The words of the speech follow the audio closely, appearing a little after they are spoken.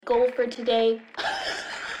goal for today?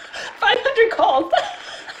 500 calls.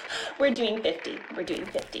 We're doing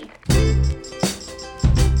 50.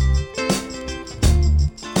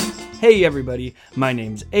 Hey everybody, my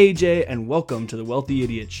name's AJ and welcome to the Wealthy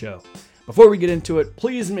Idiot Show. Before we get into it,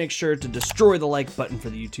 please make sure to destroy the like button for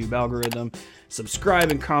the YouTube algorithm,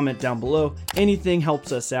 subscribe and comment down below. Anything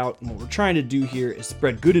helps us out, and what we're trying to do here is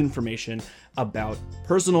spread good information about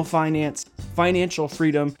personal finance, financial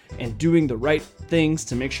freedom, and doing the right things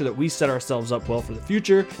to make sure that we set ourselves up well for the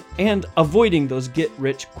future and avoiding those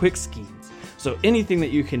get-rich-quick schemes. So anything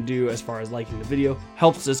that you can do as far as liking the video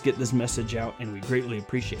helps us get this message out, and we greatly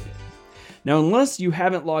appreciate it. Now, unless you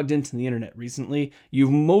haven't logged into the internet recently, you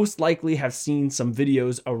most likely have seen some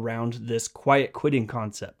videos around this quiet quitting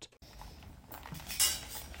concept.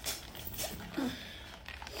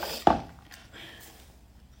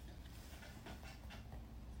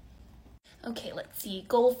 Okay, let's see.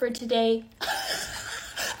 Goal for today?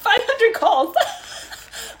 500 calls.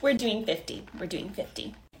 We're doing 50.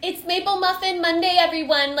 It's Maple Muffin Monday,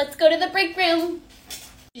 everyone. Let's go to the break room.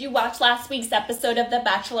 Did you watch last week's episode of The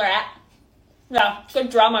Bachelorette? Yeah, good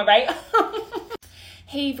drama, right?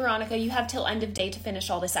 Hey, Veronica, you have till end of day to finish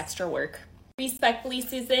all this extra work. Respectfully,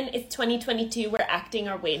 Susan, it's 2022. We're acting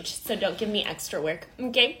our wage, so don't give me extra work.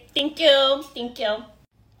 Okay? Thank you.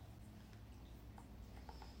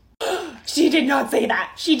 She did not say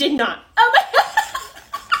that. She did not. Oh my God.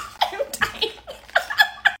 I'm dying.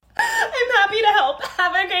 I'm happy to help.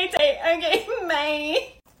 Have a great day. Okay,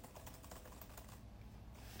 bye.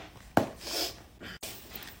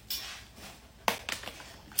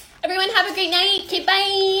 Everyone have a great night. Okay,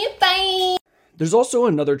 bye. There's also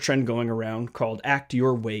another trend going around called act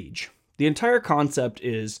your wage. The entire concept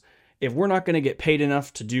is if we're not going to get paid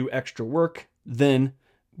enough to do extra work, then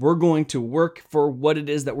we're going to work for what it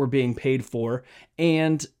is that we're being paid for.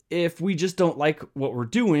 And if we just don't like what we're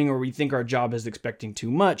doing or we think our job is expecting too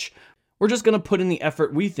much, we're just going to put in the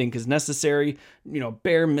effort we think is necessary,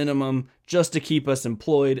 bare minimum, just to keep us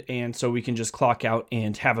employed and so we can just clock out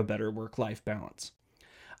and have a better work-life balance.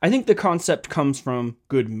 I think the concept comes from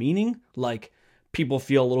good meaning, like people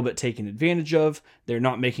feel a little bit taken advantage of, they're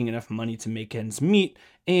not making enough money to make ends meet,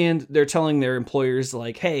 and they're telling their employers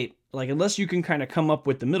like, hey, unless you can kind of come up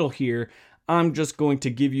with the middle here, I'm just going to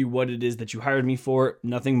give you what it is that you hired me for,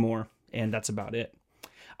 nothing more, and that's about it.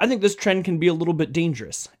 I think this trend can be a little bit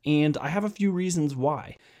dangerous, and I have a few reasons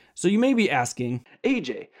why. So you may be asking,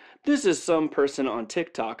 AJ, this is some person on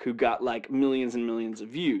TikTok who got millions and millions of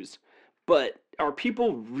views, but are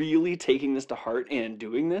people really taking this to heart and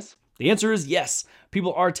doing this? The answer is yes,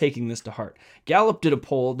 people are taking this to heart. Gallup did a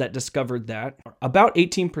poll that discovered that about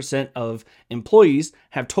 18% of employees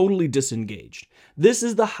have totally disengaged. This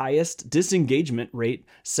is the highest disengagement rate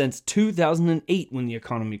since 2008 when the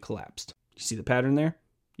economy collapsed. You see the pattern there?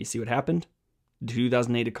 You see what happened? The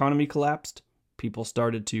 2008 economy collapsed. People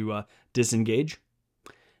started to disengage.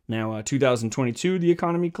 Now, 2022, the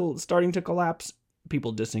economy starting to collapse.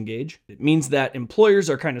 People disengage. It means that employers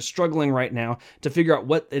are kind of struggling right now to figure out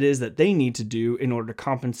what it is that they need to do in order to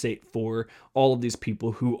compensate for all of these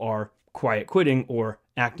people who are quiet quitting or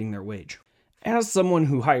acting their wage. As someone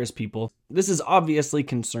who hires people, this is obviously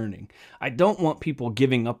concerning. I don't want people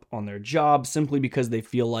giving up on their job simply because they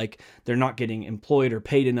feel like they're not getting employed or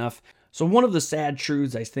paid enough. So one of the sad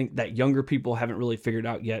truths I think that younger people haven't really figured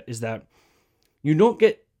out yet is that you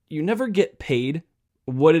never get paid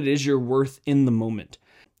what it is you're worth in the moment.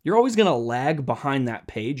 You're always going to lag behind that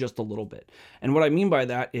pay just a little bit. And what I mean by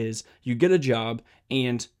that is you get a job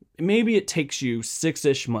and maybe it takes you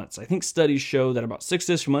 6-ish months. I think studies show that about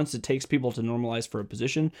 6-ish months it takes people to normalize for a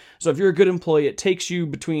position. So if you're a good employee, it takes you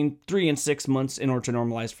between 3 and 6 months in order to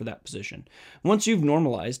normalize for that position. Once you've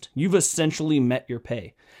normalized, you've essentially met your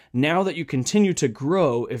pay. Now that you continue to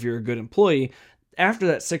grow, if you're a good employee, after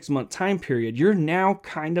that 6-month time period, you're now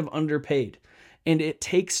kind of underpaid. And it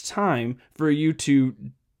takes time for you to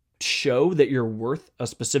show that you're worth a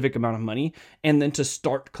specific amount of money and then to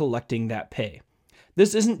start collecting that pay.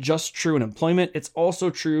 This isn't just true in employment, it's also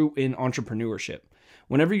true in entrepreneurship.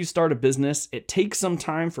 Whenever you start a business, it takes some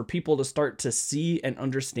time for people to start to see and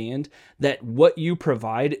understand that what you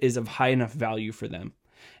provide is of high enough value for them.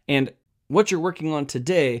 And what you're working on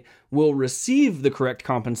today will receive the correct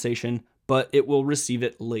compensation, but it will receive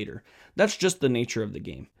it later. That's just the nature of the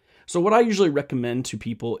game. So what I usually recommend to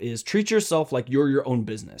people is treat yourself like you're your own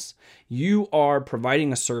business. You are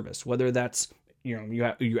providing a service, whether that's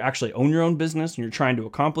you actually own your own business and you're trying to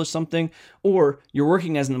accomplish something, or you're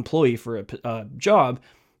working as an employee for a job.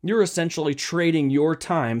 You're essentially trading your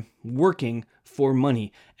time working for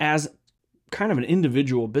money as kind of an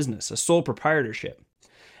individual business, a sole proprietorship.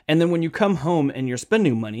 And then when you come home and you're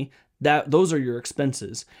spending money, those are your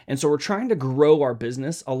expenses. And so we're trying to grow our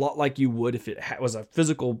business a lot like you would if it was a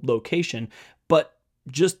physical location, but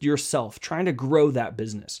just yourself, trying to grow that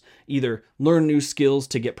business. Either learn new skills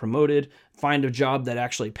to get promoted, find a job that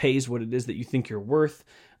actually pays what it is that you think you're worth,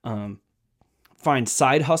 find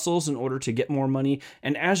side hustles in order to get more money.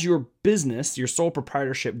 And as your business, your sole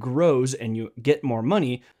proprietorship grows and you get more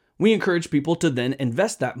money, we encourage people to then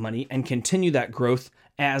invest that money and continue that growth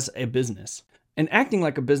as a business. And acting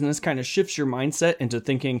like a business kind of shifts your mindset into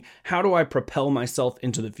thinking, how do I propel myself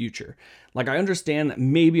into the future? Like, I understand that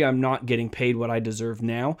maybe I'm not getting paid what I deserve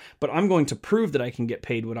now, but I'm going to prove that I can get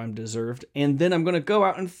paid what I'm deserved. And then I'm going to go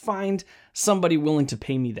out and find somebody willing to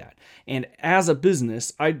pay me that. And as a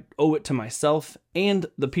business, I owe it to myself and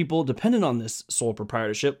the people dependent on this sole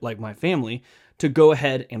proprietorship, like my family, to go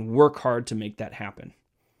ahead and work hard to make that happen.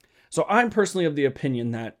 So I'm personally of the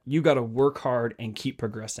opinion that you got to work hard and keep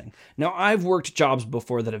progressing. Now, I've worked jobs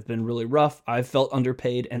before that have been really rough. I've felt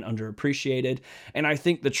underpaid and underappreciated. And I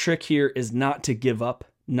think the trick here is not to give up,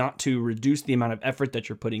 not to reduce the amount of effort that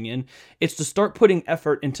you're putting in. It's to start putting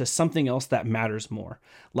effort into something else that matters more,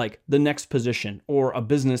 like the next position or a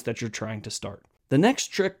business that you're trying to start. The next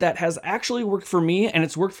trick that has actually worked for me, and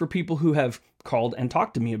it's worked for people who have called and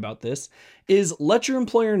talked to me about this, is let your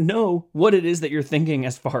employer know what it is that you're thinking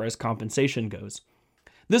as far as compensation goes.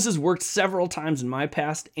 This has worked several times in my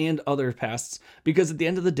past and other pasts because at the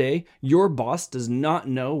end of the day, your boss does not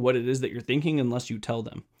know what it is that you're thinking unless you tell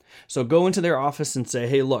them. So go into their office and say,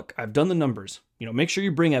 hey, look, I've done the numbers. Make sure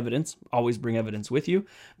you bring evidence. Always bring evidence with you.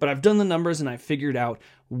 But I've done the numbers and I figured out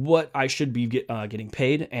what I should be getting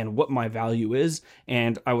paid and what my value is.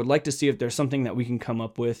 And I would like to see if there's something that we can come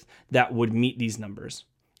up with that would meet these numbers.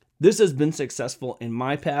 This has been successful in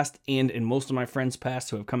my past and in most of my friends' past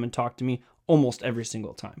who have come and talked to me almost every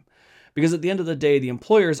single time. Because at the end of the day, the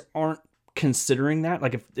employers aren't considering that.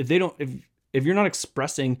 Like if you're not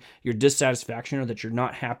expressing your dissatisfaction or that you're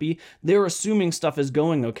not happy, they're assuming stuff is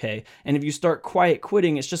going okay. And if you start quiet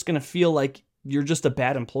quitting, it's just going to feel like you're just a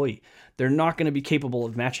bad employee. They're not going to be capable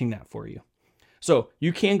of matching that for you. So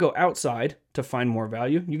you can go outside to find more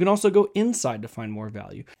value. You can also go inside to find more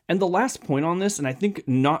value. And the last point on this, and I think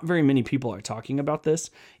not very many people are talking about this,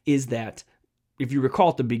 is that if you recall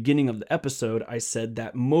at the beginning of the episode, I said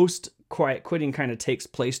that most quiet quitting kind of takes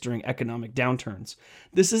place during economic downturns.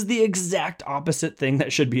 This is the exact opposite thing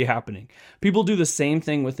that should be happening. People do the same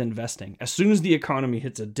thing with investing. As soon as the economy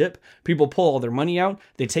hits a dip, people pull all their money out,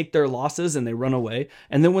 they take their losses and they run away.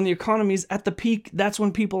 And then when the economy's at the peak, that's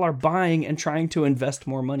when people are buying and trying to invest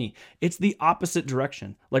more money. It's the opposite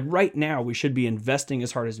direction. Like right now, we should be investing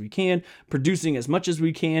as hard as we can, producing as much as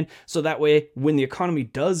we can, so that way when the economy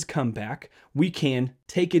does come back, we can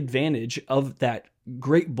take advantage of that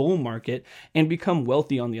great bull market and become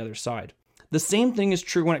wealthy on the other side. The same thing is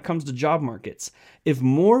true when it comes to job markets. If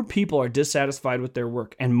more people are dissatisfied with their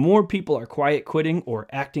work and more people are quiet quitting or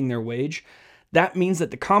acting their wage, that means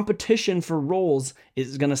that the competition for roles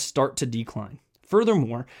is going to start to decline.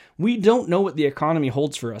 Furthermore, we don't know what the economy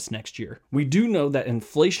holds for us next year. We do know that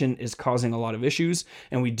inflation is causing a lot of issues,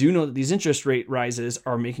 and we do know that these interest rate rises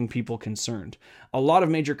are making people concerned. A lot of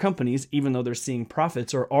major companies, even though they're seeing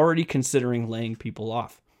profits, are already considering laying people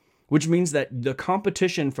off, which means that the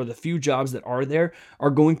competition for the few jobs that are there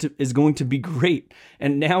is going to be great.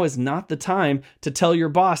 And now is not the time to tell your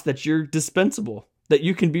boss that you're dispensable, that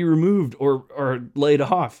you can be removed or laid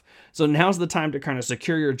off. So now's the time to kind of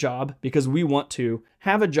secure your job, because we want to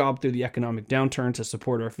have a job through the economic downturn to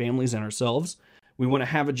support our families and ourselves. We want to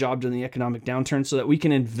have a job during the economic downturn so that we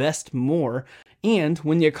can invest more. And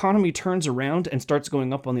when the economy turns around and starts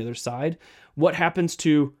going up on the other side, what happens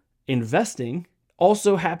to investing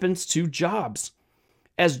also happens to jobs.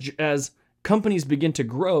 As companies begin to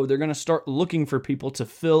grow, they're going to start looking for people to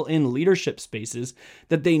fill in leadership spaces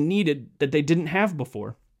that they needed, that they didn't have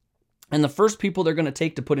before. And the first people they're going to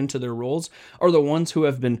take to put into their roles are the ones who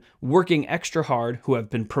have been working extra hard, who have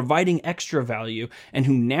been providing extra value, and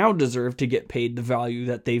who now deserve to get paid the value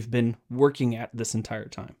that they've been working at this entire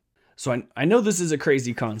time. So I know this is a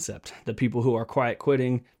crazy concept, the people who are quiet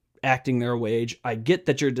quitting, acting their wage. I get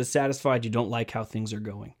that you're dissatisfied, you don't like how things are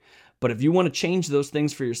going. But if you want to change those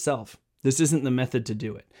things for yourself, this isn't the method to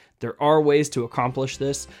do it. There are ways to accomplish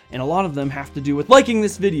this, and a lot of them have to do with liking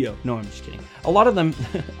this video. No, I'm just kidding. A lot of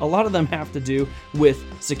them have to do with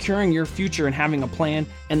securing your future and having a plan,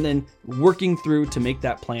 and then working through to make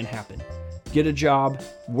that plan happen. Get a job,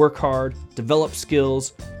 work hard, develop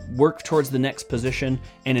skills, work towards the next position,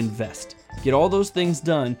 and invest. Get all those things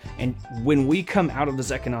done, and when we come out of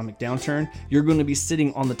this economic downturn, you're going to be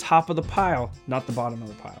sitting on the top of the pile, not the bottom of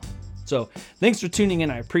the pile. So thanks for tuning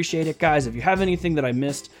in. I appreciate it, guys. If you have anything that I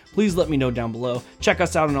missed, please let me know down below. Check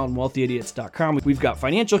us out on wealthyidiots.com. We've got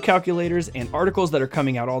financial calculators and articles that are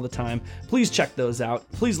coming out all the time. Please check those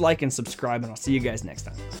out. Please like and subscribe, and I'll see you guys next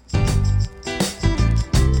time.